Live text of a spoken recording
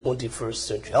21st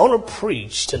century. I want to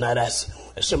preach tonight as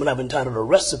a sermon I've entitled A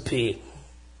Recipe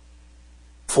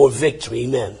for Victory.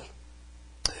 Amen.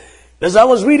 As I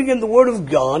was reading in the Word of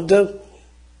God,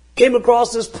 came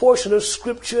across this portion of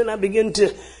Scripture, and I began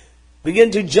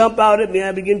to jump out at me.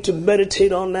 I began to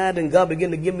meditate on that, and God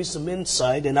began to give me some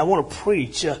insight. And I want to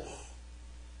preach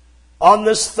on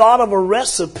this thought of a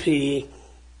recipe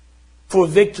for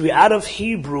victory out of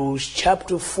Hebrews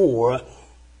chapter 4.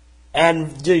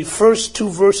 And the first two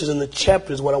verses in the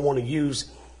chapter is what I want to use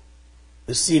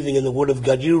this evening in the Word of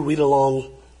God. You read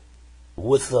along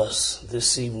with us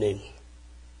this evening.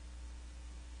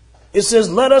 It says,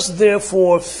 "Let us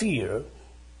therefore fear,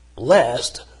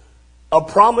 lest, a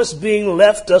promise being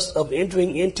left us of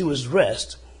entering into his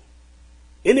rest,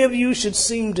 any of you should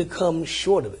seem to come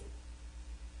short of it.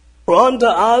 For unto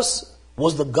us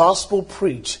was the gospel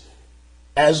preached,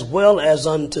 as well as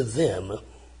unto them.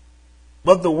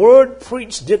 But the word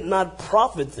preached did not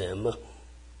profit them,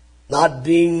 not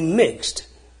being mixed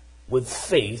with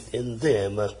faith in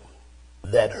them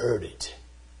that heard it."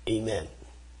 Amen.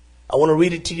 I want to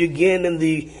read it to you again in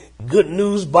the Good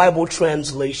News Bible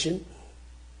translation.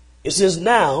 It says,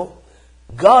 "Now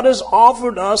God has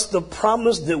offered us the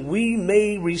promise that we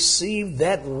may receive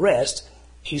that rest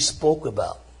he spoke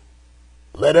about.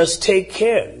 Let us take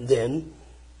care, then,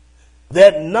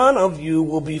 that none of you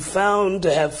will be found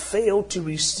to have failed to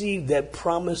receive that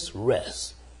promised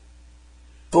rest.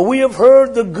 For we have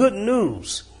heard the good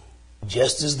news,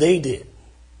 just as they did.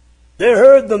 They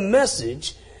heard the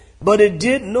message, but it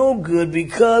did no good,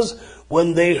 because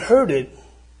when they heard it,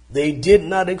 they did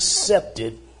not accept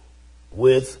it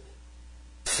with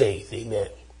faith." Amen.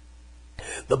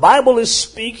 The Bible is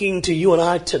speaking to you and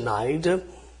I tonight,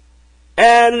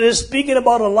 and it is speaking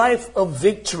about a life of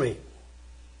victory.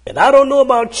 And I don't know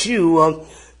about you,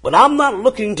 but I'm not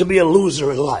looking to be a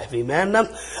loser in life. Amen.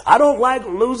 I don't like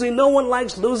losing. No one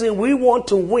likes losing. We want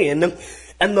to win.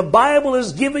 And the Bible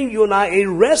is giving you and I a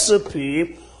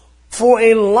recipe for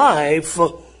a life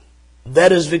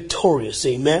that is victorious.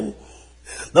 Amen.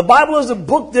 The Bible is a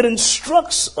book that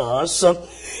instructs us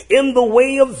in the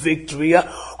way of victory.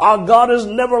 Our God has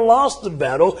never lost the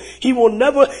battle. He's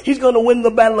going to win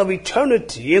the battle of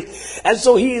eternity. And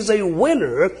so he is a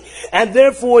winner. And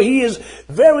therefore he is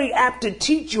very apt to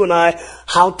teach you and I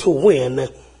how to win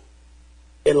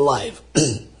in life.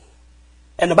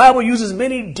 And the Bible uses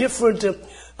many different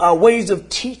ways of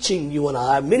teaching you and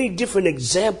I, many different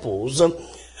examples.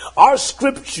 Our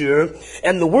scripture,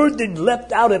 and the word that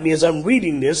leapt out at me as I'm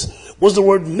reading this, was the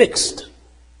word mixed.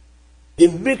 The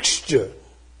mixture.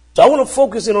 So I want to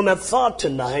focus in on that thought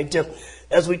tonight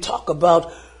as we talk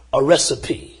about a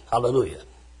recipe. Hallelujah.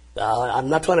 I'm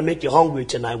not trying to make you hungry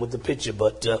tonight with the picture,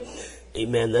 but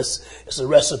amen, it's a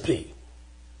recipe.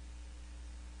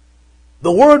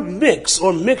 The word mix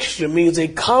or mixture means a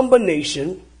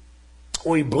combination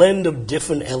or a blend of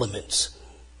different elements,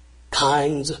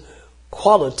 kinds,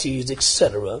 qualities,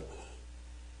 etc.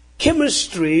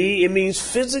 Chemistry, it means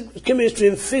chemistry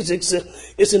and physics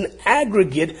is an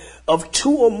aggregate of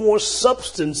two or more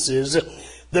substances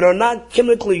that are not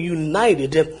chemically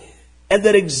united and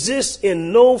that exist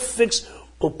in no fixed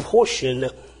proportion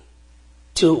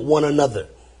to one another.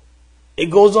 It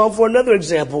goes on for another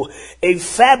example, a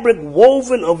fabric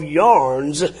woven of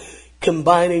yarns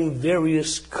combining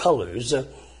various colors.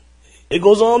 It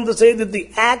goes on to say that the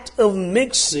act of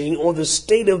mixing, or the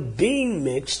state of being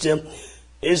mixed,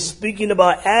 is speaking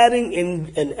about adding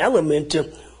in an element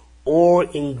or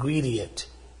ingredient.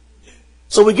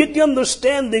 So we get the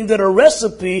understanding that a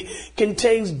recipe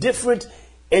contains different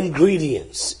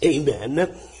ingredients.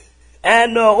 Amen.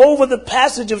 And over the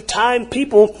passage of time,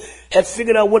 people have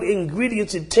figured out what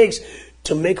ingredients it takes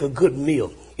to make a good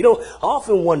meal. You know, I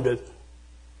often wonder,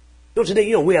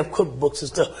 today, we have cookbooks and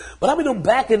stuff. But I mean,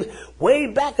 way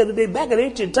back in the day, back in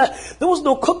ancient time, there was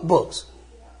no cookbooks.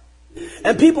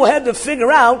 And people had to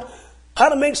figure out how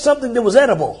to make something that was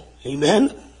edible.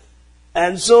 Amen.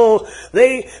 And so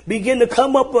they began to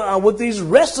come up with these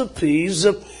recipes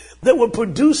that would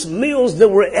produce meals that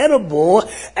were edible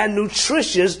and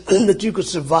nutritious that you could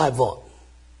survive on.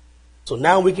 So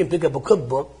now we can pick up a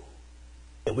cookbook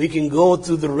and we can go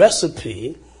through the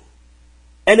recipe.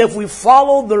 And if we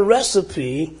follow the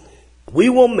recipe, we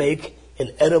will make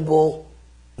an edible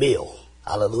meal.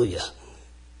 Hallelujah.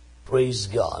 Praise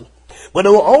God. But it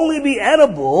will only be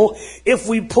edible if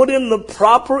we put in the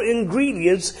proper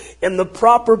ingredients in the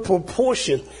proper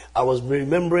proportion. I was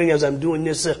remembering as I'm doing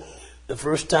this, the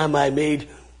first time I made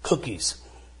cookies.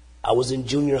 I was in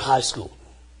junior high school.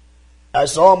 I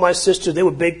saw my sister, they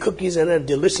would bake cookies and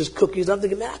delicious cookies. I'm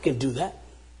thinking, man, I can do that.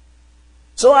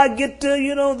 So I get,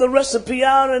 the recipe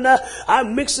out, and I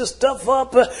mix the stuff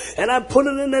up, and I put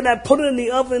it in, and I put it in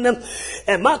the oven,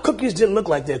 and my cookies didn't look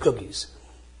like their cookies.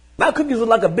 My cookies were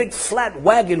like a big flat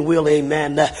wagon wheel,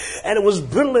 amen, and it was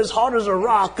brittle as hard as a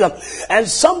rock, and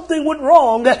something went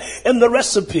wrong in the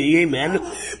recipe, amen.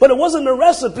 But it wasn't the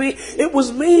recipe, it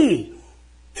was me.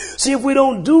 See, if we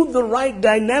don't do the right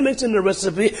dynamics in the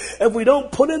recipe, if we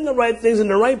don't put in the right things in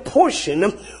the right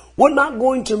portion, we're not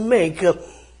going to make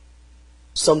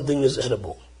something is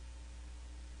edible.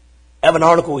 I have an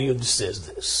article here that says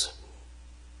this.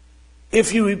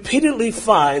 If you repeatedly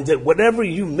find that whatever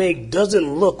you make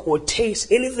doesn't look or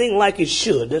taste anything like it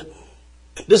should,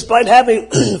 despite having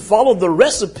followed the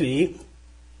recipe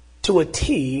to a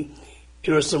T,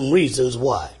 here are some reasons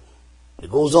why. It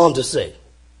goes on to say,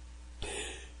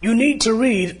 you need to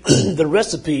read the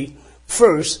recipe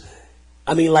first.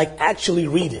 Actually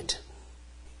read it.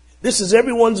 This is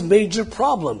everyone's major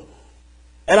problem.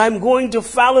 And I'm going to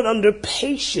file it under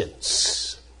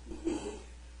patience.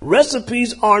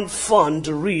 Recipes aren't fun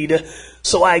to read,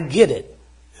 so I get it.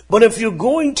 But if you're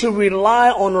going to rely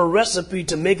on a recipe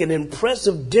to make an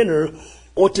impressive dinner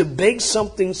or to bake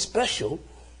something special,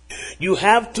 you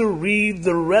have to read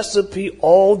the recipe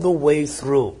all the way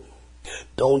through.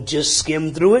 Don't just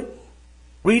skim through it.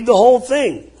 Read the whole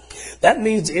thing. That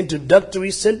means the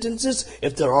introductory sentences,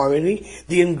 if there are any,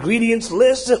 the ingredients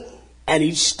list, and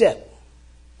each step.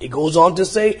 It goes on to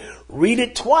say, read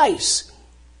it twice.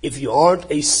 If you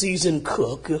aren't a seasoned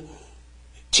cook,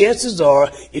 chances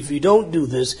are, if you don't do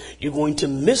this, you're going to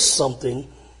miss something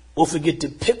or forget to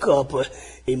pick up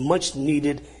a much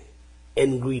needed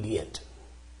ingredient.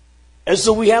 And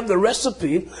so we have the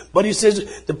recipe, but he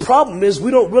says the problem is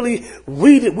we don't really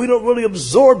read it, we don't really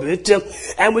absorb it,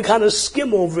 and we kind of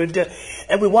skim over it,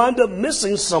 and we wind up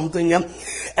missing something.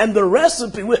 And the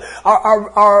recipe,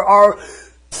 our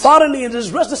thought in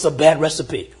this recipe, it's a bad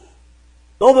recipe.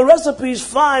 Though the recipe's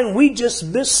fine, we just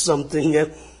missed something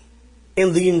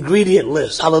in the ingredient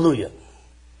list. Hallelujah.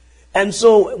 And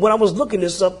so when I was looking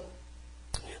this up,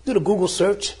 did a Google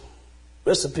search,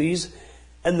 recipes,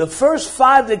 and the first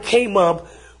 5 that came up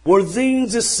were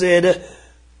things that said,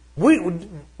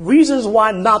 reasons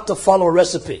why not to follow a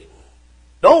recipe.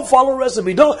 Don't follow a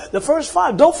recipe. The first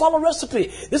 5, don't follow a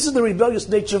recipe. This is the rebellious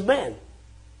nature of man.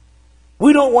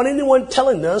 We don't want anyone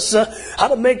telling us how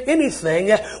to make anything.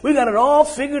 We got it all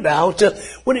figured out.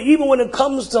 Even when it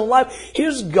comes to life,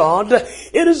 here's God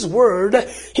in His Word.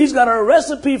 He's got a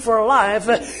recipe for life.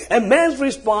 And man's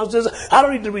response is, I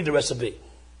don't need to read the recipe.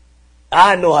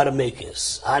 I know how to make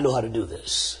this. I know how to do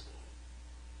this.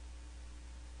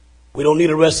 We don't need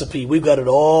a recipe. We've got it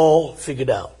all figured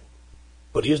out.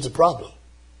 But here's the problem.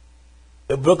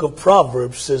 The book of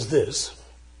Proverbs says this.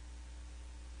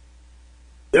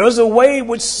 There is a way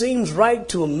which seems right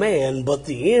to a man, but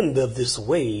the end of his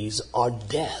ways are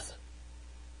death.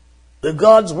 The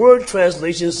God's Word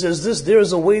translation says this. There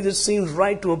is a way that seems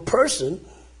right to a person,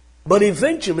 but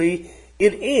eventually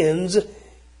it ends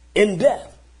in death.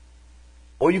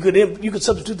 Or you could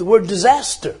substitute the word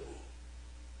disaster.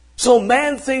 So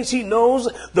man thinks he knows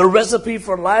the recipe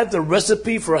for life, the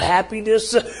recipe for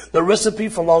happiness, the recipe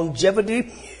for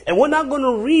longevity. And we're not going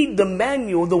to read the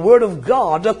manual, the Word of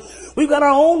God. We've got our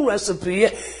own recipe,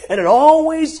 and it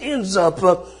always ends up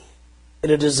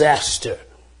in a disaster.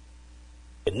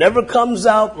 It never comes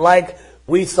out like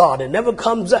we thought. It never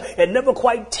comes out, it never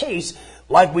quite tastes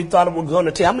like we thought it was going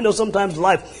to taste. How many know sometimes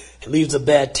life leaves a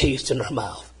bad taste in our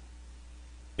mouth?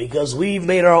 Because we've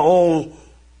made our own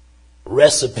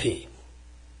recipe.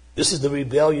 This is the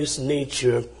rebellious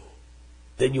nature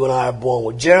that you and I are born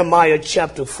with. Jeremiah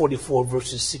chapter 44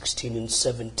 verses 16 and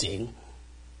 17.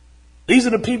 These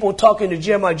are the people talking to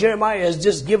Jeremiah. Jeremiah has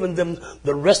just given them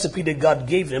the recipe that God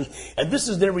gave him. And this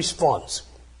is their response.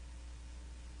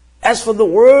 As for the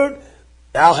word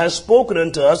thou hast spoken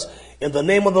unto us in the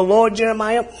name of the Lord,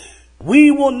 Jeremiah, we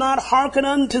will not hearken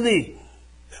unto thee.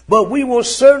 But we will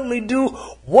certainly do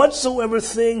whatsoever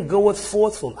thing goeth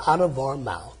forth from out of our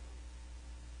mouth.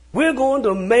 We're going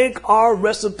to make our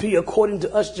recipe according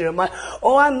to us, Jeremiah.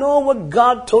 Oh, I know what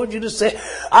God told you to say.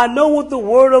 I know what the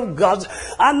Word of God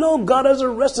says. I know God has a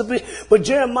recipe. But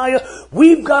Jeremiah,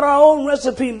 we've got our own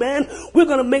recipe, man. We're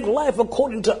going to make life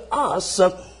according to us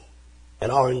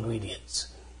and our ingredients.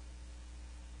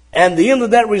 And the end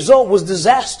of that result was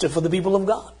disaster for the people of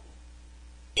God.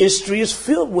 History is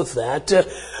filled with that.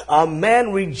 A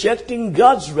man rejecting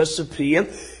God's recipe and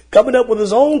coming up with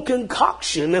his own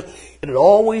concoction, and it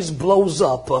always blows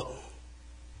up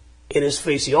in his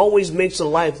face. He always makes a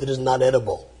life that is not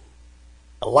edible,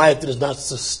 a life that is not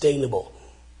sustainable,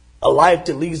 a life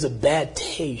that leaves a bad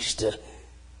taste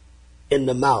in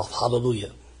the mouth.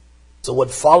 Hallelujah. So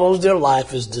what follows their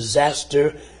life is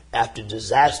disaster after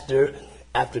disaster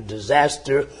after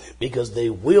disaster, because they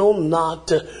will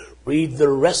not read the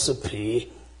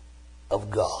recipe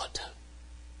of God.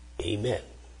 Amen.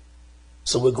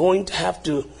 So we're going to have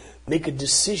to make a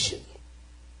decision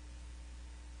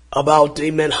about,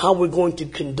 amen, how we're going to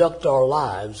conduct our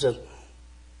lives. And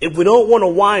if we don't want to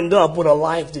wind up with a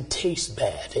life that tastes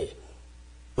bad,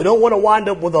 we don't want to wind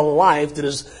up with a life that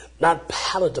is not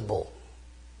palatable,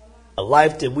 a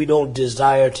life that we don't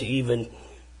desire to even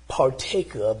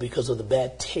partake of because of the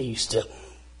bad taste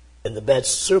and the bad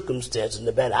circumstances and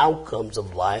the bad outcomes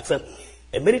of life.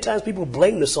 And many times people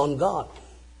blame this on God.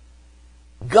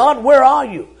 God, where are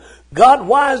you? God,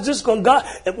 why is this going? God,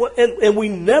 and we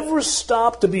never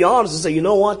stop to be honest and say, you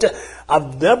know what?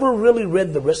 I've never really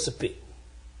read the recipe.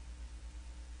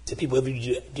 Say, people,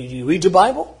 did you read your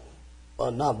Bible?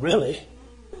 Well, not really.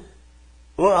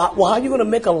 Well, how are you going to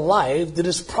make a life that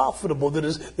is profitable, that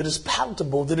is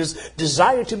palatable, that is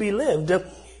desired to be lived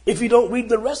if you don't read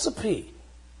the recipe?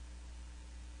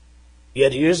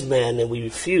 Yet here's man, and we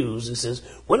refuse and says,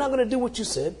 we're not going to do what you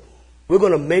said. We're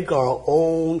going to make our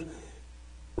own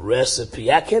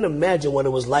recipe. I can't imagine what it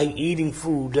was like eating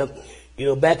food,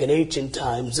 back in ancient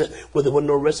times where there was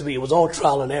no recipe. It was all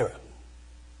trial and error.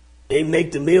 They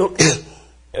make the meal.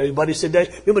 Everybody said that.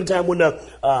 Remember the time when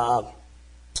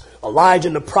Elijah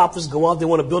and the prophets go out, they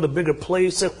want to build a bigger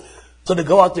place, so they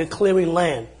go out there clearing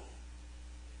land.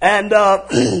 And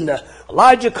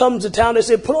Elijah comes to town. They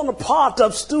say, put on a pot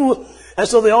of stew. And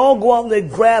so they all go out and they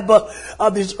grab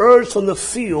these herbs from the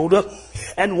field.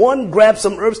 And one grabbed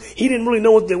some herbs. He didn't really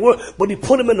know what they were, but he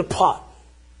put them in the pot.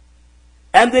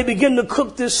 And they begin to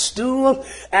cook this stew.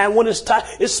 And when it's time,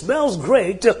 it smells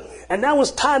great. And now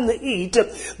it's time to eat.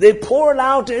 They pour it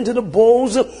out into the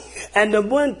bowls.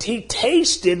 And when he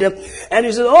tasted, and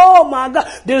he said, oh my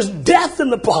God, there's death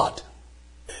in the pot.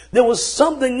 There was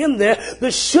something in there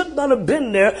that should not have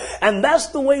been there. And that's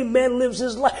the way man lives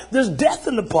his life. There's death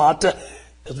in the pot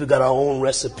because we got our own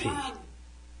recipe.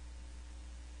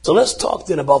 So let's talk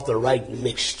then about the right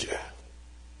mixture.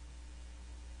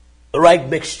 The right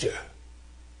mixture.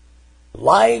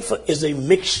 Life is a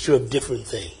mixture of different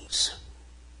things.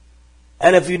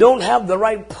 And if you don't have the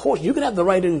right portion, you can have the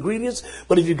right ingredients,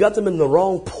 but if you got them in the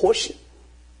wrong portion,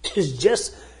 it's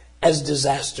just as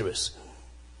disastrous.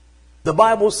 The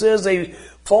Bible says a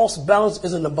false balance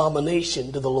is an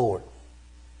abomination to the Lord.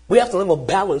 We have to live a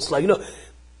balance. Like,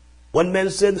 one man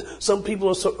said some people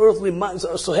are so earthly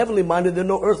minded, so heavenly minded, they're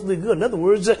no earthly good. In other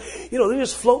words, they're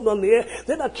just floating on the air.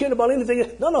 They're not caring about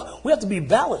anything. No, we have to be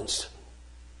balanced.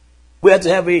 We have to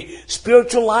have a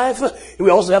spiritual life. And we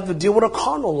also have to deal with a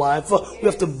carnal life. We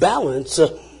have to balance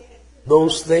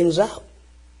those things out.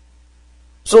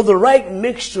 So the right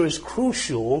mixture is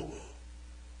crucial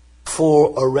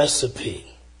for a recipe.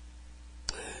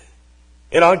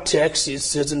 In our text, it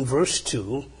says in verse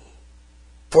 2,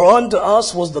 for unto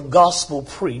us was the gospel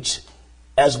preached,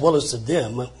 as well as to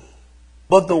them,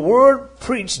 but the word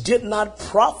preached did not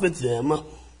profit them,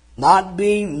 not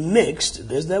being mixed,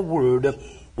 there's that word,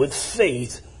 with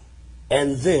faith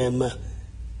and them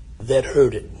that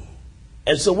heard it.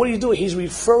 And so what he's doing, he's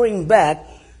referring back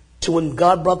to when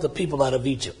God brought the people out of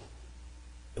Egypt.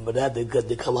 Remember that?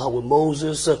 They come out with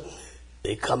Moses.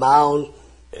 They come out.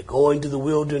 They're going to the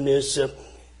wilderness.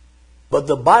 But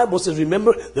the Bible says,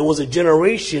 remember, there was a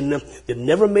generation that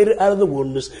never made it out of the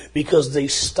wilderness because they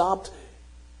stopped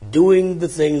doing the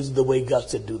things the way God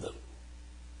said do them.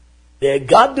 They had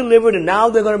got delivered, and now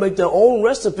they're going to make their own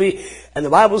recipe. And the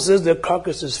Bible says their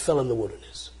carcasses fell in the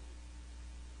wilderness.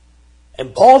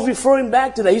 And Paul's referring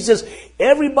back to that. He says,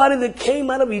 everybody that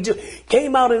came out of Egypt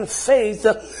came out in faith.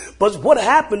 But what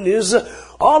happened is,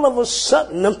 all of a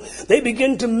sudden, they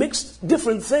begin to mix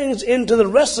different things into the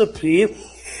recipe.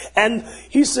 And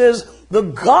he says, the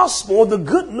gospel, the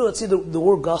good news. See, the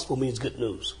word gospel means good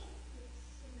news.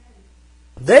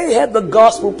 They had the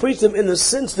gospel preached them in the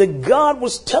sense that God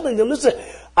was telling them, listen,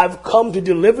 I've come to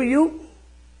deliver you.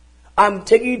 I'm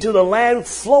taking you to the land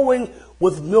flowing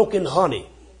with milk and honey.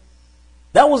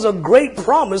 That was a great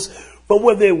promise from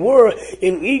where they were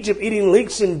in Egypt eating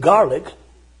leeks and garlic.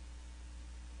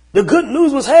 The good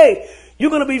news was, hey, you're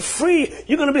going to be free.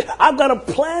 I've got a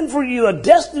plan for you, a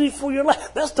destiny for your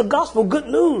life. That's the gospel, good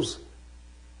news.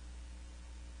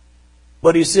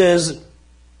 But he says,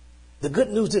 the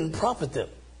good news didn't profit them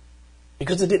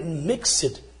because they didn't mix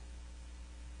it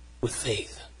with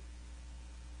faith.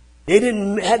 They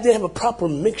didn't have a proper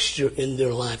mixture in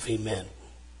their life, amen.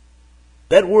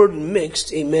 That word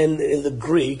mixed, amen, in the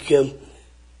Greek is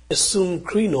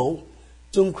sumkrino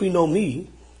me,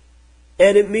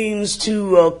 and it means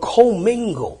to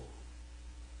commingle,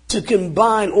 to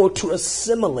combine or to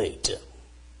assimilate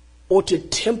or to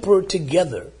temper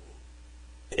together.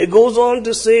 It goes on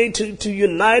to say to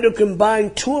unite or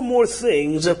combine two or more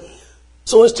things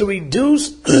so as to reduce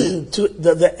to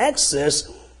the excess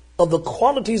of the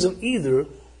qualities of either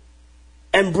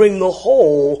and bring the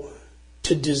whole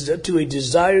to a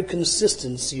desired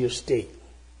consistency or state.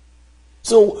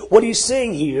 So what he's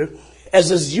saying here,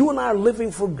 as you and I are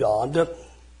living for God,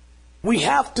 we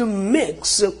have to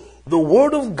mix the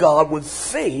Word of God with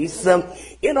faith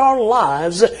in our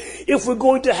lives if we're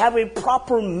going to have a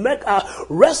proper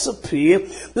recipe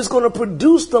that's going to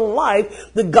produce the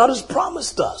life that God has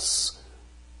promised us.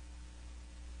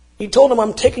 He told them,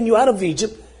 I'm taking you out of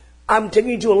Egypt. I'm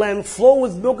taking you to a land flowing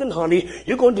with milk and honey.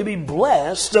 You're going to be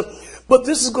blessed. But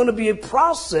this is going to be a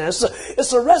process.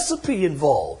 It's a recipe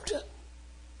involved.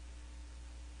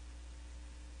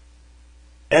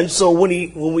 And so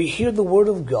when we hear the Word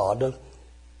of God,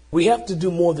 we have to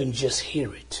do more than just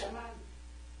hear it.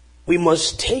 We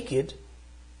must take it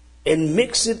and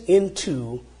mix it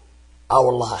into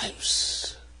our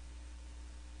lives.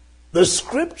 The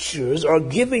Scriptures are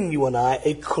giving you and I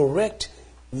a correct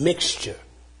mixture.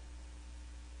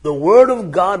 The Word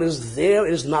of God is there.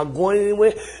 It's not going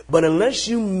anywhere. But unless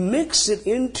you mix it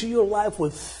into your life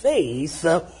with faith,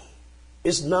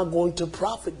 it's not going to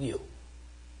profit you.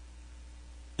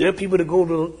 There are people that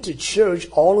go to church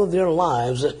all of their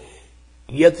lives,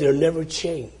 yet they're never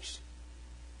changed.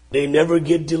 They never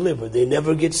get delivered. They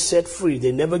never get set free.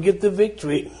 They never get the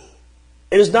victory.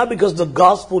 And it's not because the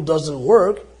gospel doesn't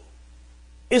work.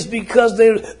 It's because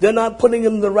they're not putting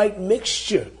in the right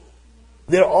mixture.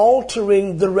 They're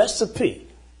altering the recipe.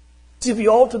 See, if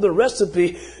you alter the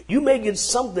recipe, you may get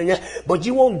something, but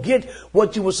you won't get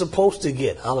what you were supposed to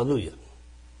get. Hallelujah.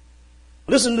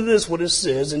 Listen to this, what it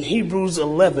says in Hebrews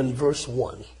 11, verse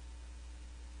 1.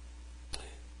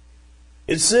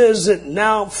 It says that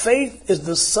now faith is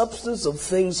the substance of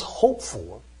things hoped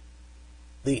for,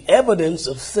 the evidence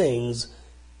of things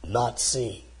not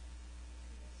seen.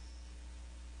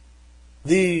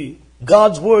 The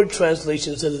God's Word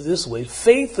translation says it this way: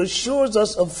 faith assures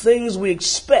us of things we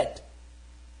expect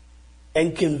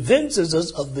and convinces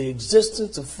us of the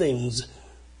existence of things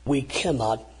we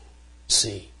cannot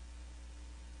see.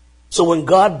 So when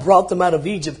God brought them out of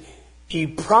Egypt, He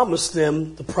promised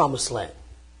them the promised land.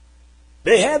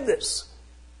 They had this.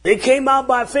 They came out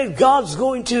by faith.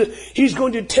 He's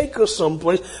going to take us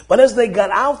someplace. But as they got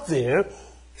out there,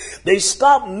 they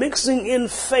stopped mixing in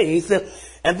faith,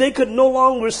 and they could no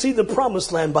longer see the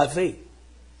promised land by faith.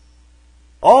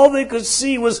 All they could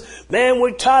see was, man,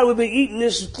 we're tired. We've been eating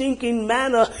this stinking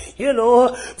manna,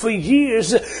 for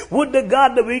years. Would to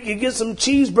God that we could get some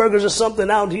cheeseburgers or something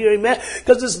out here, amen?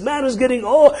 Because this manna's getting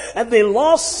old, and they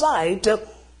lost sight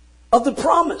of the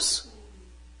promise.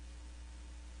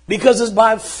 Because it's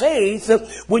by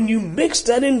faith, when you mix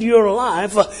that into your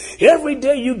life, every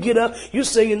day you get up, you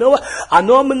say, you know what? I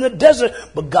know I'm in the desert,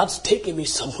 but God's taking me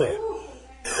somewhere.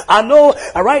 I know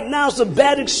right now it's a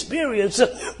bad experience,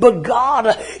 but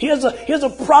God, He has a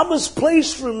promised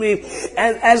place for me.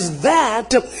 And as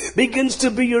that begins to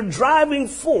be your driving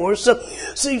force,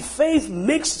 see, faith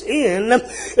mixed in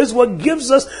is what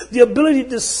gives us the ability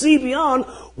to see beyond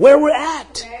where we're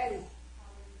at.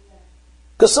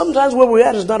 Because sometimes where we're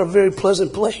at is not a very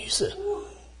pleasant place.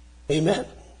 Amen.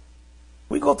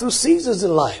 We go through seasons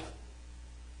in life.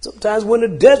 Sometimes we're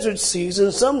in a desert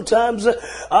season. Sometimes,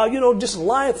 just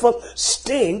life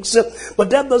stinks. But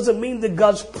that doesn't mean that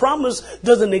God's promise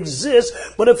doesn't exist.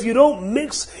 But if you don't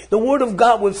mix the Word of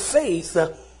God with faith,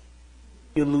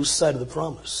 you lose sight of the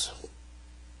promise.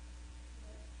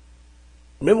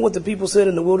 Remember what the people said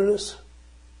in the wilderness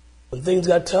when things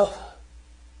got tough?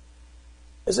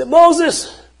 They said,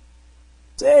 Moses,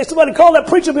 hey, somebody call that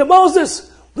preacher here.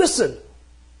 Moses, listen.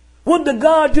 Would to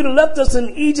God you'd have left us in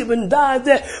Egypt and died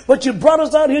there, but you brought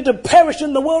us out here to perish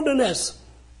in the wilderness.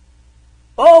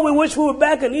 Oh, we wish we were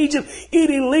back in Egypt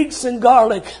eating leeks and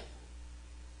garlic.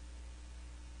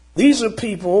 These are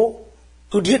people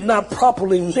who did not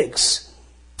properly mix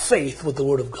faith with the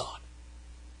Word of God.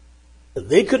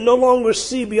 They could no longer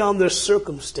see beyond their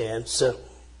circumstance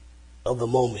of the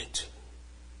moment.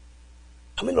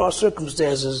 I mean, our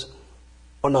circumstances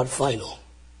are not final.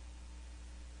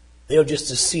 They are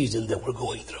just a season that we're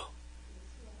going through.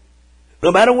 No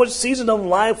matter what season of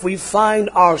life we find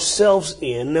ourselves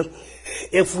in,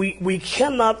 if we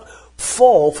cannot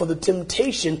fall for the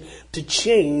temptation to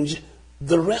change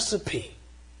the recipe.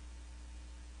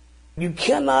 You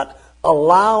cannot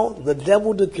allow the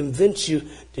devil to convince you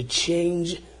to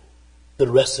change the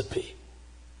recipe.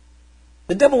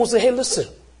 The devil will say, hey, listen,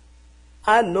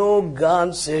 I know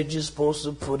God said you're supposed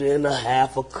to put in a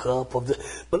half a cup of the,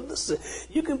 but listen,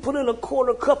 you can put in a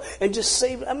quarter cup and just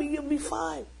save it. I mean, you'll be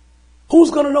fine.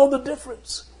 Who's going to know the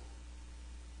difference?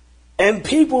 And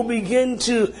people begin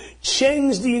to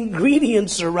change the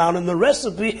ingredients around in the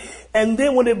recipe, and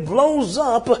then when it blows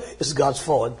up, it's God's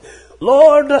fault.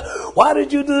 Lord, why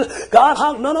did you do God?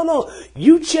 How? No.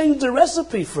 You changed the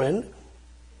recipe, friend.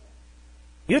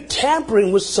 You're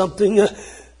tampering with something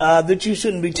that you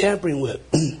shouldn't be tampering with.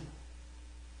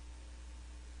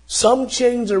 Some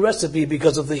change the recipe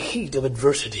because of the heat of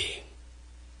adversity.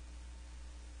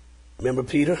 Remember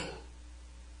Peter?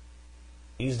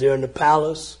 He's there in the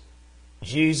palace.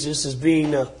 Jesus is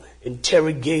being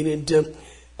interrogated,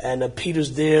 and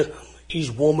Peter's there.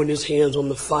 He's warming his hands on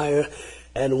the fire.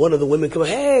 And one of the women come,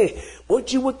 hey,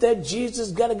 weren't you with that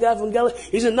Jesus, got a guy from Galilee?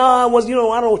 He said, no, I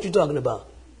don't know what you're talking about.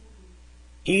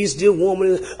 He's still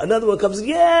warming. Another one comes,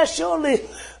 yeah, surely,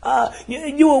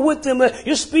 you were with them.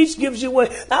 Your speech gives you away.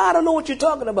 I don't know what you're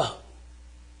talking about.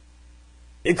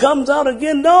 It comes out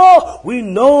again, no, we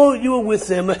know you were with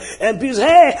them. And Peter says,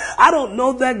 hey, I don't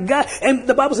know that guy. And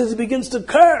the Bible says he begins to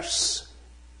curse.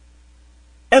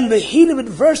 And the heat of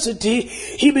adversity,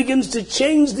 he begins to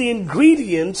change the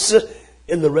ingredients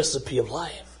in the recipe of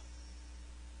life.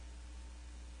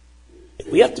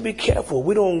 We have to be careful.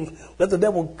 We don't let the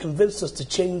devil convince us to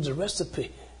change the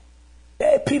recipe.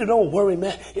 Hey, Peter, don't worry,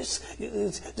 man. Just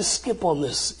skip on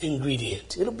this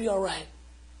ingredient. It'll be all right.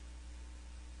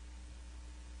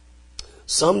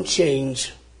 Some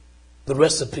change the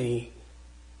recipe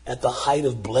at the height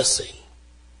of blessing.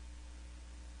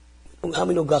 How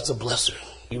many know God's a blesser?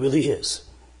 He really is.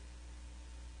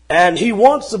 And he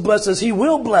wants to bless us. He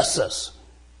will bless us.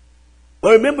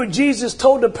 But remember, Jesus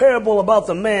told the parable about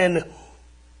the man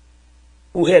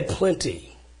who had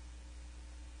plenty.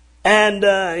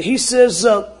 And he says,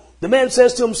 the man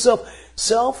says to himself,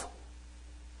 self,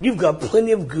 you've got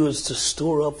plenty of goods to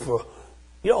store up for,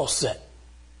 you're all set.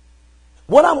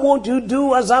 What I'm going to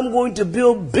do is I'm going to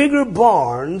build bigger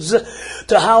barns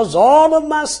to house all of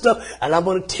my stuff, and I'm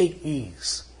going to take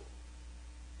ease.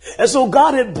 And so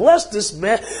God had blessed this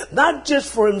man, not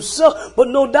just for himself, but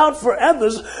no doubt for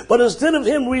others. But instead of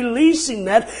him releasing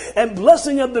that and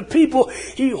blessing other people,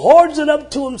 he hoards it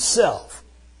up to himself.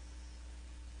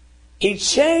 He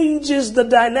changes the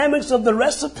dynamics of the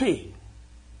recipe.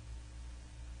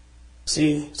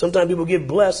 See, sometimes people get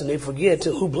blessed and they forget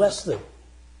who blessed them.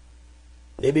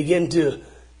 They begin to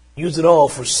use it all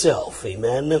for self.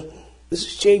 Amen. This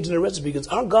is changing the recipe because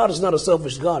our God is not a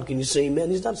selfish God. Can you say amen?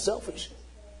 He's not selfish.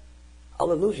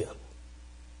 Hallelujah.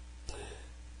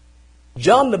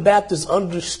 John the Baptist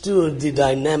understood the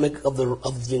dynamic of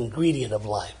the ingredient of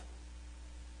life.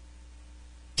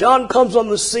 John comes on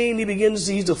the scene. He begins,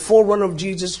 he's the forerunner of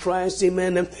Jesus Christ.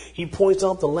 Amen. And he points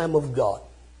out the Lamb of God.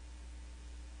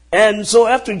 And so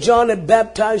after John had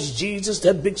baptized Jesus,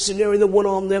 that big scenario that went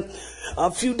on there, a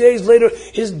few days later,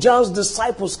 John's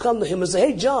disciples come to him and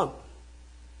say, hey, John,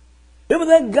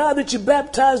 remember that guy that you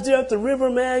baptized there at the river,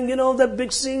 man? You know, that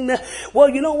big scene there? Well,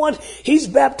 you know what? He's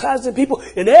baptizing people,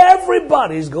 and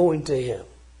everybody's going to him.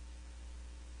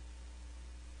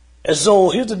 And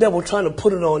so here's the devil trying to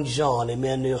put it on John,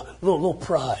 amen, a little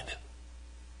pride.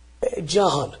 Hey,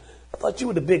 John, I thought you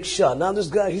were the big shot. Now this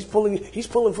guy, he's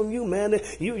pulling from you, man.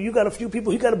 You got a few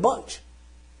people, he got a bunch.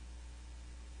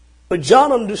 But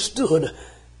John understood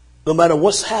no matter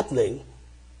what's happening,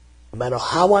 no matter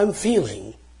how I'm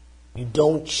feeling, you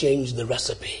don't change the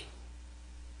recipe.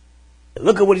 And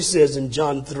look at what he says in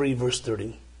John 3, verse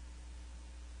 30.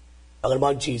 Talking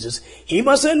about Jesus. He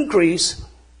must increase,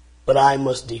 but I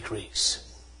must decrease.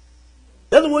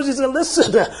 In other words, he said,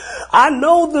 listen, I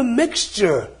know the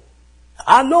mixture.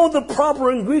 I know the proper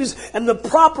ingredients and the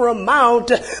proper amount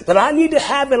that I need to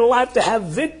have in life to have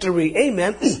victory.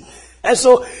 Amen. And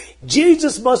so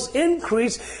Jesus must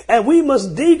increase and we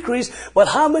must decrease. But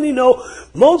how many know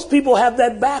most people have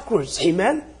that backwards?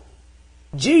 Amen.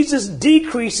 Jesus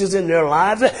decreases in their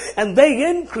lives and they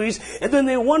increase, and then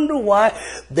they wonder why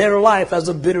their life has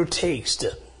a bitter taste.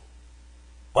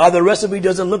 Why the recipe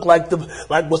doesn't look like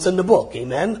what's in the book.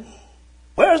 Amen.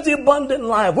 Where's the abundant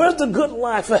life? Where's the good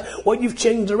life? Well, you've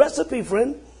changed the recipe,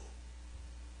 friend.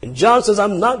 And John says,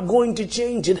 I'm not going to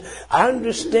change it. I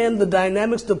understand the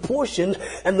dynamics, the portion,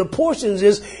 and the portions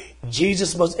is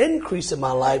Jesus must increase in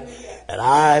my life and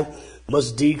I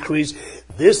must decrease.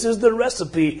 This is the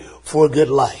recipe for a good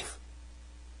life,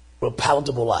 for a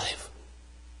palatable life,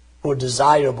 for a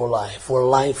desirable life, for a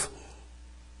life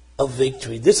of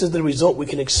victory. This is the result we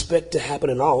can expect to happen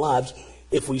in our lives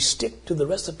if we stick to the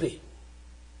recipe.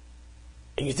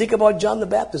 And you think about John the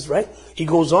Baptist, right? He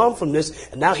goes on from this,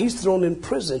 and now he's thrown in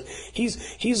prison.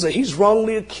 He's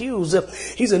wrongly accused.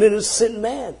 He's an innocent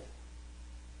man.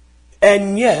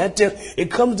 And yet, it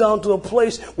comes down to a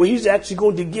place where he's actually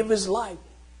going to give his life.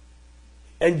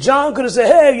 And John could have said,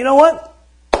 hey, you know what?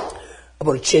 I'm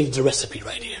going to change the recipe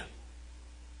right here.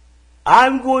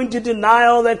 I'm going to deny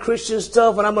all that Christian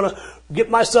stuff, and I'm going to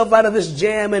get myself out of this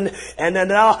jam, and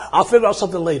then I'll figure out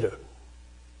something later.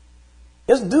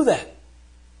 He doesn't do that.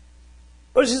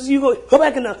 Or you go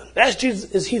back and ask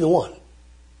Jesus, is he the one?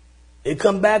 They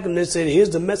come back and they say, here's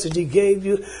the message he gave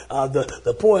you.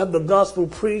 The poor have the gospel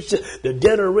preached. The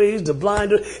dead are raised, the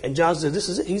blind are. And John says, this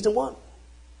is it. He's the one.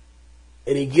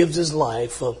 And he gives his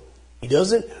life. He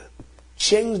doesn't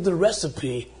change the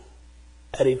recipe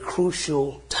at a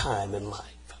crucial time in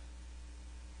life.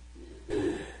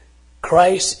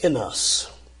 Christ in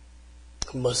us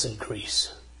must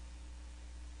increase.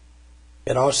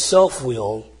 And our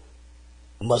self-will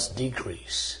must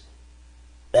decrease.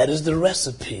 That is the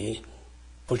recipe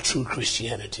for true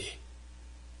Christianity.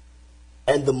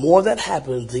 And the more that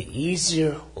happens, the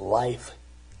easier life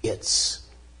gets.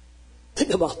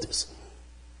 Think about this.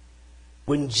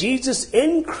 When Jesus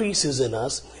increases in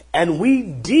us and we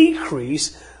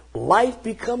decrease, life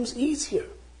becomes easier.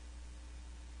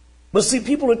 But see,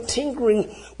 people are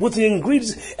tinkering with the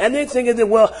ingredients and they're thinking that,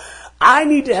 well, I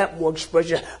need to have more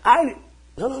expression.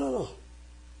 No.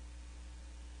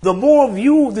 The more of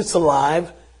you that's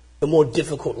alive, the more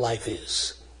difficult life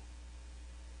is.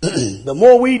 The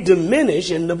more we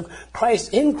diminish and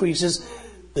Christ increases,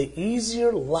 the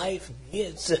easier life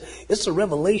gets. It's a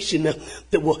revelation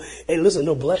that will, hey, listen,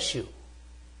 it'll bless you.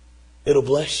 It'll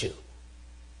bless you.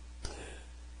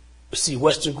 See,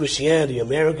 Western Christianity,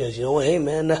 Americans, hey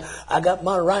man, I got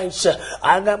my rights.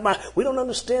 We don't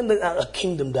understand the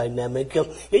kingdom dynamic. Yeah,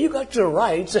 you got your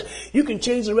rights. You can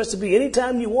change the recipe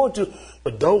anytime you want to,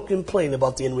 but don't complain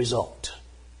about the end result.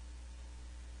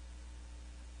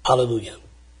 Hallelujah.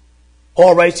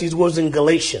 Paul writes these words in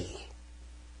Galatians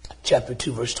chapter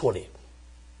 2, verse 20.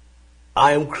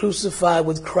 I am crucified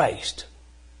with Christ.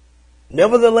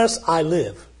 Nevertheless, I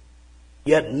live.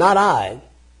 Yet not I,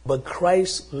 but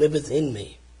Christ liveth in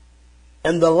me.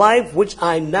 And the life which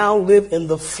I now live in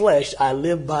the flesh, I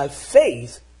live by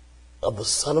faith of the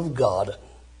Son of God,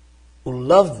 who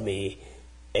loved me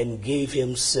and gave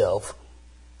himself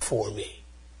for me.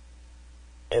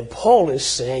 And Paul is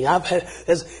saying, I've had,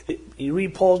 as you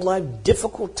read Paul's life,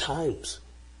 difficult times.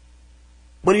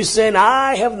 But he's saying,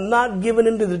 I have not given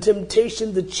into the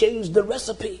temptation to change the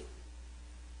recipe.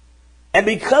 And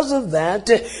because of that,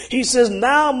 he says,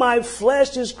 now my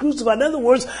flesh is crucified. In other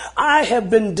words, I have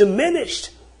been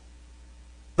diminished.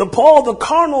 The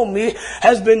carnal me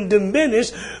has been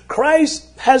diminished. Christ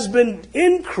has been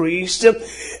increased.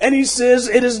 And he says,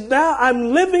 it is now,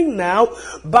 I'm living now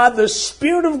by the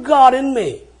Spirit of God in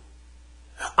me.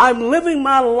 I'm living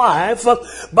my life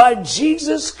by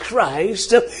Jesus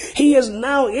Christ. He has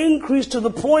now increased to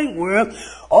the point where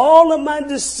all of my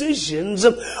decisions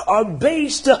are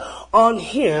based on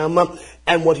him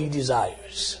and what he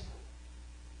desires.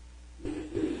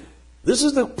 This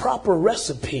is the proper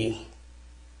recipe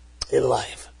in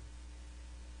life.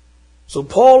 So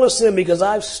Paul is saying, because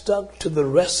I've stuck to the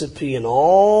recipe in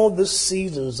all the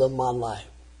seasons of my life.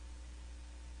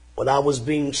 When I was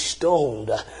being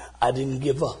stoned, I didn't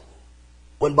give up.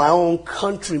 When my own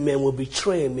countrymen were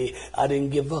betraying me, I didn't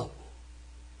give up.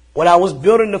 When I was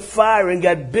building the fire and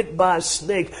got bit by a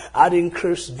snake, I didn't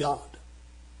curse God.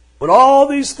 When all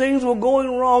these things were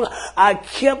going wrong, I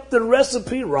kept the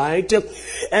recipe right.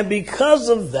 And because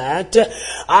of that,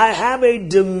 I have a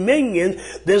dominion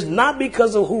that's not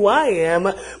because of who I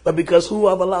am, but because who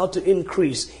I've allowed to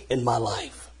increase in my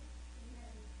life.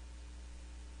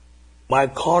 My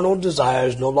carnal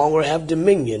desires no longer have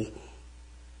dominion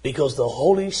because the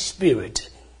Holy Spirit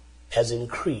has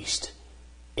increased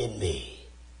in me.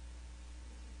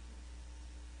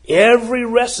 Every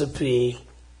recipe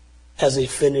has a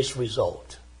finished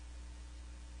result.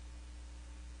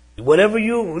 Whatever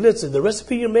the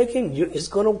recipe you're making, it's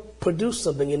going to produce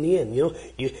something in the end. You're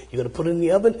going to put it in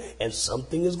the oven and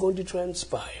something is going to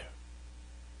transpire.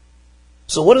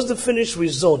 So what is the finished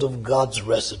result of God's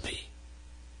recipe?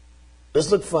 Let's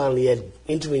look finally at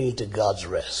entering into God's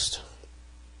rest.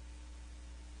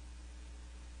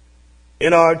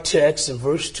 In our text, in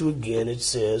verse 2 again, it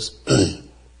says,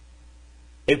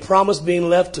 a promise being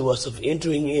left to us of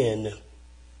entering in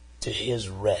to his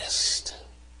rest.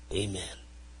 Amen.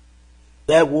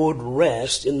 That word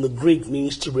rest in the Greek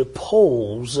means to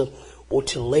repose or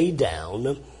to lay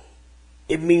down.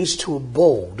 It means to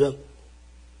abode.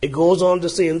 It goes on to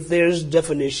say, and there's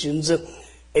definitions,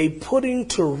 a putting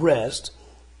to rest,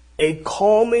 a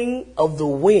calming of the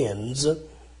winds.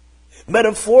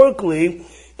 Metaphorically,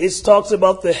 it talks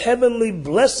about the heavenly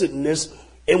blessedness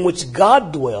in which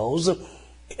God dwells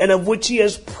and of which he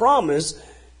has promised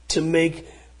to make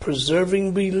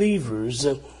preserving believers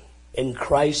in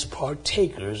Christ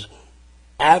partakers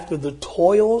after the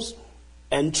toils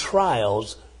and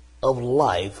trials of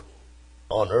life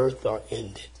on earth are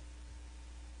ended.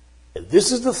 And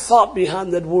this is the thought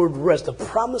behind that word rest, the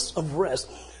promise of rest.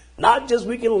 Not just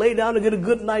we can lay down and get a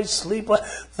good night's sleep.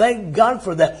 Thank God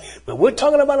for that. But we're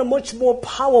talking about a much more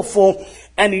powerful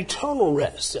and eternal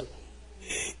rest.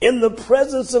 In the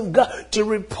presence of God, to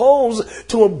repose,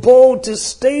 to abode, to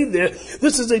stay there.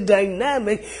 This is a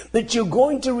dynamic that you're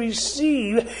going to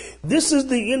receive. This is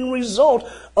the end result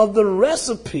of the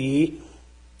recipe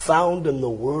found in the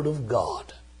Word of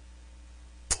God.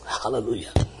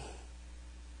 Hallelujah.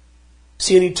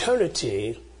 See, in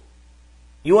eternity,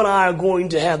 you and I are going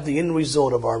to have the end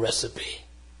result of our recipe.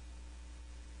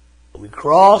 When we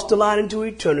cross the line into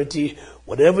eternity,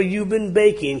 whatever you've been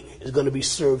baking is going to be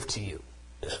served to you.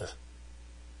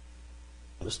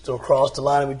 We'll still cross the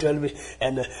line of eternity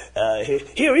and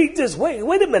here, eat this. Wait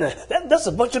a minute. That's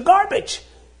a bunch of garbage.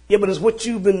 Yeah, but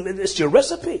it's your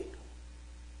recipe.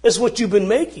 It's what you've been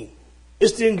making.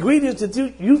 It's the ingredients that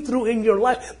you threw in your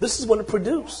life. This is what it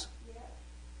produced.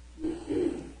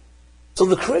 So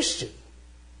the Christian,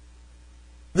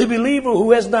 the believer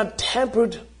who has not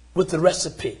tampered with the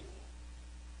recipe,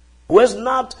 who has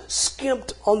not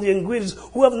skimped on the ingredients,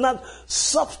 who have not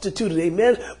substituted,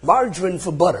 amen, margarine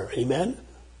for butter, amen.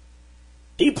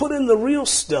 He put in the real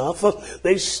stuff.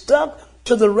 They stuck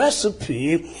to the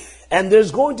recipe, and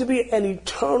there's going to be an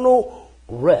eternal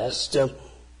rest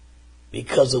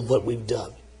because of what we've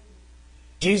done.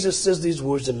 Jesus says these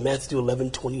words in Matthew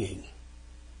 11:28.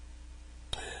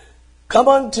 Come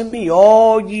unto me,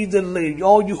 all you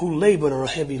who labor and are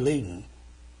heavy laden,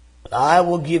 and I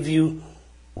will give you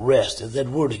rest. Is that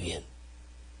word again?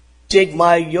 Take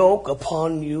my yoke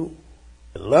upon you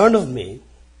and learn of me,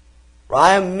 for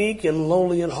I am meek and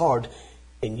lowly in heart,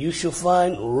 and you shall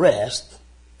find rest,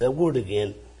 that word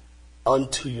again,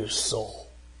 unto your soul.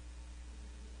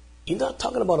 He's not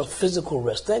talking about a physical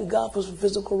rest. Thank God for some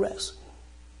physical rest.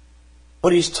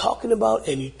 But he's talking about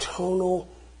an eternal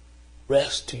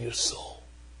rest to your soul.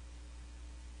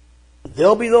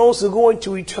 There'll be those who go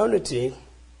into eternity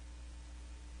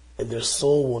and their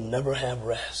soul will never have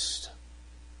rest.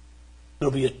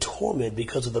 It'll be a torment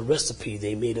because of the recipe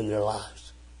they made in their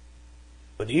lives.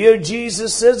 But here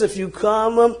Jesus says, if you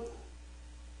come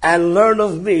and learn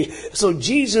of me. So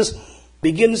Jesus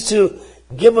begins to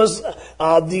give us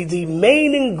the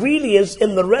main ingredients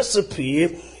in the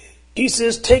recipe. He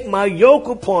says, take my yoke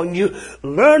upon you,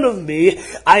 learn of me.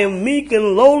 I am meek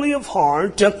and lowly of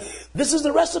heart. This is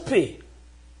the recipe.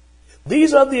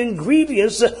 These are the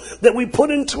ingredients that we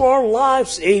put into our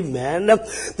lives, amen.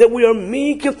 That we are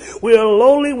meek, we are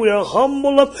lowly, we are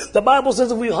humble. The Bible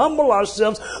says if we humble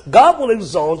ourselves, God will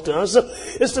exalt us.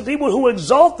 It's the people who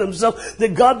exalt themselves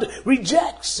that God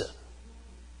rejects.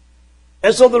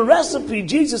 And so the recipe,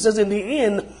 Jesus says in the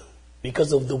end,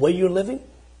 because of the way you're living,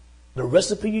 the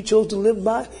recipe you chose to live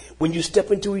by, when you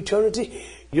step into eternity,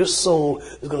 your soul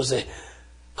is going to say,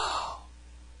 oh,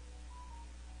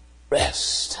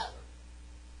 rest.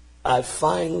 I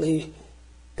finally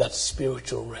got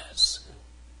spiritual rest.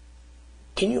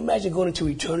 Can you imagine going into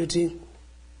eternity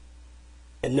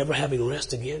and never having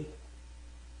rest again?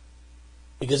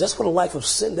 Because that's what a life of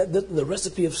sin, the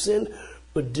recipe of sin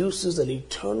produces an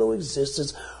eternal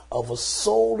existence of a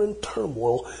soul in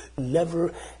turmoil,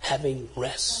 never having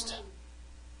rest.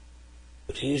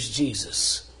 But here's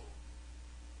Jesus.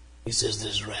 He says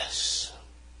there's rest.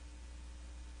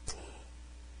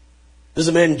 There's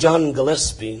a man, John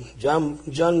Gillespie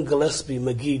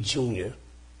McGee Jr.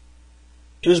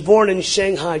 He was born in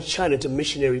Shanghai, China to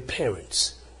missionary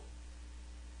parents.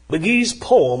 McGee's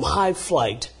poem, High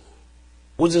Flight,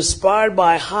 was inspired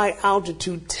by a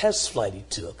high-altitude test flight he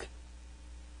took.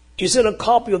 He sent a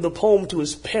copy of the poem to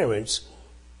his parents,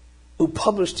 who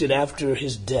published it after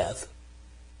his death.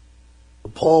 The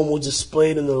poem was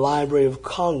displayed in the Library of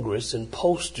Congress, and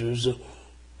posters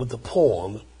with the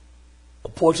poem, a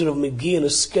portrait of McGee and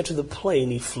a sketch of the plane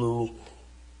he flew,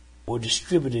 were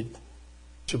distributed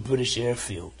to British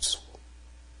airfields.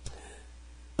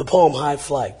 The poem, High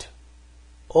Flight.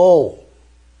 Oh,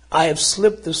 I have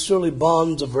slipped the surly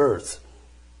bonds of earth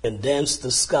and danced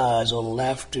the skies on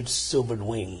laughter's silvered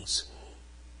wings.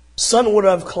 Sunward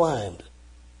I've climbed,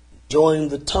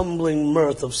 joined the tumbling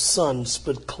mirth of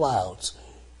sun-split clouds,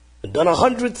 and done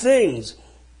 100 things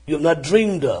you have not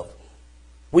dreamed of,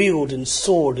 wheeled and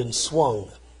soared and swung,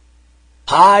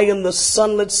 high in the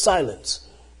sunlit silence,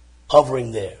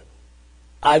 hovering there.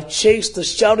 I've chased the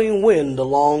shouting wind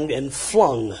along and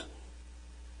flung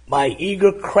my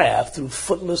eager craft through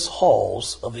footless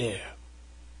halls of air.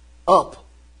 Up,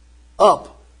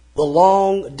 up, the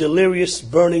long, delirious,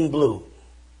 burning blue.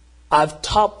 I've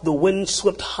topped the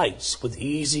wind-swept heights with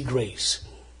easy grace,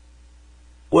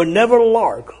 where never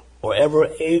lark or ever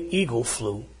eagle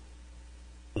flew.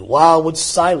 And while with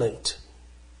silent,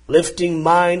 lifting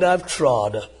mind I've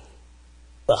trod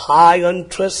the high,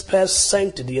 untrespassed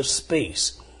sanctity of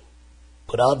space,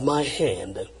 put out my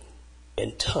hand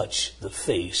and touch the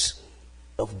face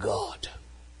of God.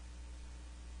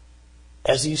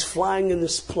 As he's flying in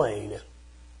this plane,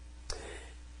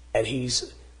 and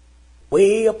he's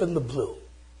way up in the blue,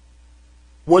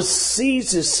 what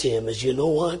seizes him is, you know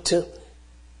what?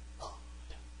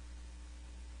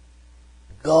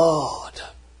 God.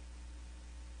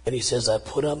 And he says, I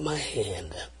put up my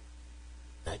hand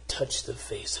and I touch the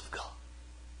face of God.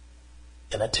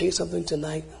 Can I tell you something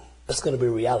tonight? That's going to be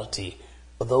reality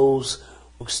for those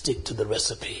who stick to the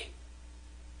recipe.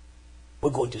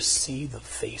 We're going to see the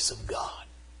face of God.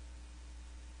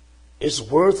 It's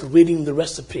worth reading the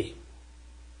recipe,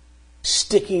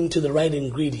 sticking to the right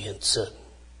ingredients,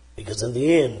 because in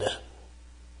the end,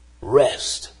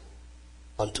 rest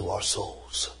unto our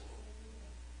souls.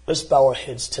 Let's bow our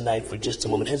heads tonight for just a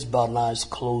moment. Heads bowed and eyes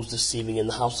closed this evening in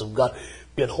the house of God. If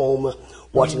you're at home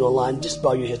watching online, just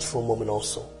bow your heads for a moment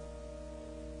also.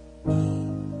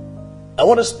 I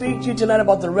want to speak to you tonight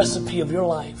about the recipe of your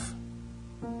life.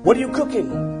 What are you cooking?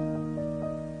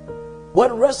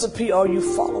 What recipe are you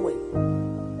following?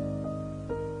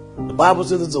 The Bible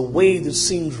says there's a way that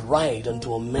seems right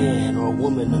unto a man or a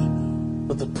woman,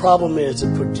 but the problem is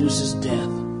it produces death.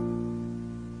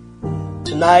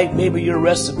 Tonight, maybe your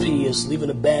recipe is leaving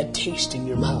a bad taste in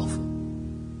your mouth.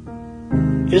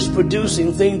 It's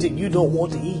producing things that you don't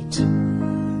want to eat.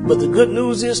 But the good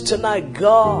news is tonight,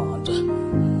 God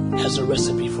has a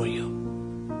recipe for you.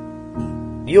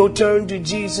 You'll turn to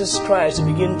Jesus Christ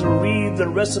and begin to read the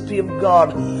recipe of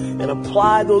God and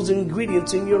apply those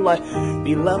ingredients in your life.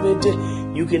 Beloved,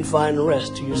 you can find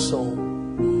rest to your soul.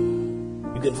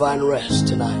 You can find rest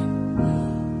tonight.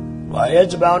 Our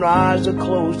heads are bowed, our eyes are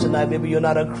closed tonight. Maybe you're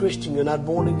not a Christian, you're not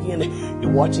born again,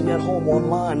 you're watching at home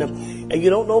online, and you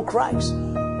don't know Christ.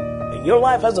 And your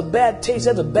life has a bad taste,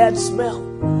 has a bad smell.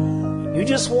 You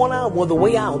just want out. Well, the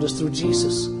way out is through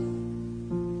Jesus.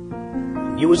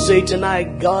 You would say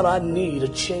tonight, God, I need a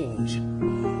change.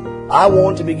 I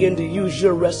want to begin to use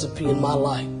your recipe in my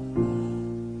life.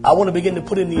 I want to begin to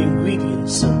put in the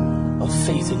ingredients of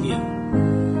faith in you.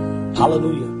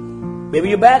 Hallelujah. Maybe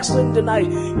you're backsliding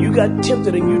tonight. You got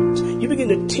tempted and you begin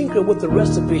to tinker with the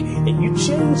recipe and you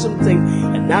change something.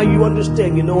 And now you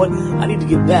understand, you know what? I need to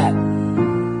get back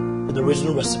to the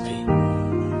original recipe.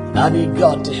 And I need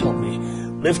God to help me.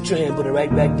 Lift your hand, put it right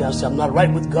back down. Say, I'm not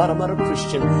right with God. I'm not a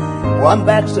Christian. Or I'm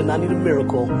backsliding. I need a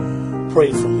miracle.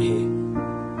 Pray for me.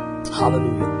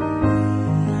 Hallelujah.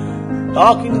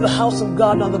 Talking to the house of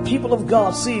God. Now the people of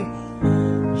God, see,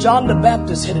 John the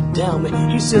Baptist headed down.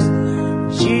 He says,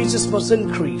 Jesus must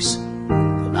increase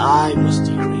and I must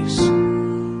decrease.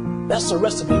 That's a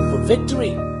recipe for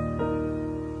victory.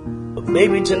 But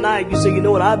maybe tonight you say, you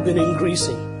know what, I've been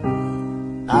increasing.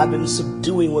 I've been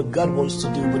subduing what God wants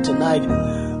to do. But tonight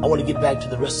I want to get back to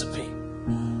the recipe.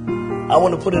 I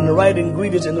want to put in the right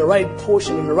ingredients in the right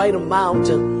portion in the right amount.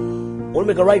 I want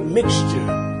to make a right mixture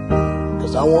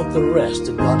because I want the rest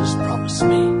that God has promised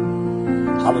me.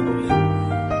 Hallelujah.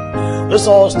 Let's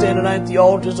all stand tonight. The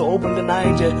altars are open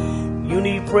tonight. You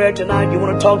need prayer tonight. You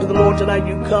want to talk to the Lord tonight.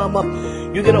 You come up.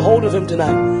 You get a hold of Him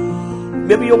tonight.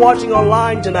 Maybe you're watching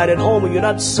online tonight at home and you're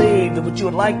not saved, but you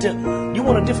would like to. You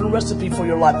want a different recipe for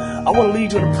your life. I want to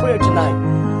lead you in a prayer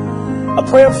tonight. A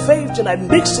prayer of faith tonight.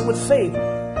 Mix it with faith.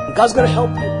 And God's going to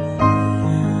help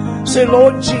you. Say,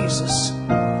 Lord Jesus,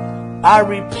 I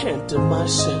repent of my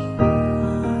sin.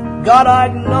 God, I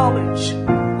acknowledge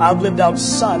I've lived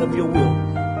outside of your will.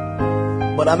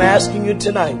 But I'm asking you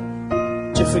tonight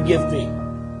to forgive me.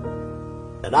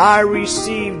 And I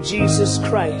receive Jesus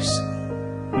Christ,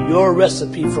 your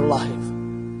recipe for life,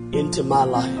 into my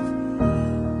life.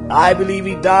 I believe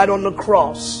He died on the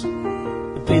cross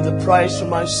to pay the price for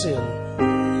my sin.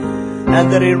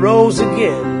 And that He rose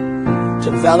again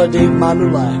to validate my new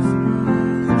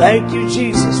life. Thank you,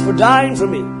 Jesus, for dying for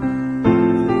me,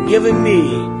 giving me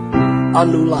a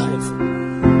new life.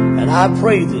 And I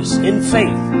pray this in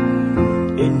faith.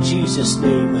 In Jesus'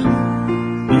 name,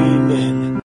 amen.